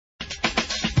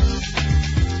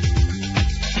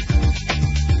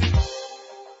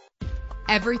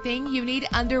Everything you need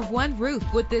under one roof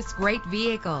with this great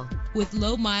vehicle. With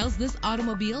low miles, this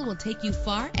automobile will take you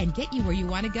far and get you where you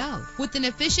want to go. With an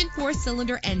efficient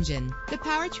 4-cylinder engine, the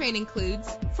powertrain includes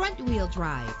front-wheel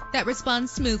drive that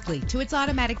responds smoothly to its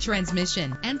automatic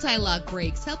transmission. Anti-lock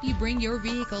brakes help you bring your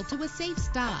vehicle to a safe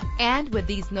stop. And with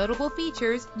these notable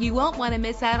features, you won't want to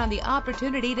miss out on the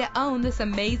opportunity to own this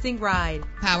amazing ride.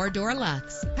 Power door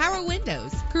locks, power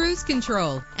windows, cruise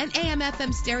control, an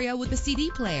AM/FM stereo with a CD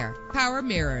player, power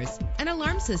mirrors, an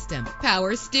alarm system,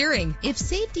 power steering. If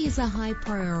safety is a high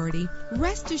priority,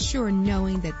 rest assured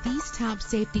knowing that these top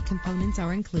safety components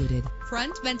are included.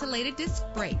 Front ventilated disc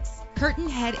brakes, curtain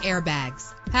head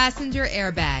airbags, passenger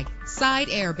airbag, side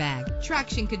airbag,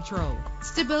 traction control,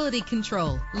 stability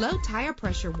control, low tire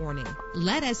pressure warning.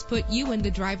 Let us put you in the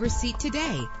driver's seat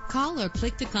today. Call or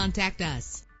click to contact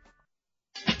us.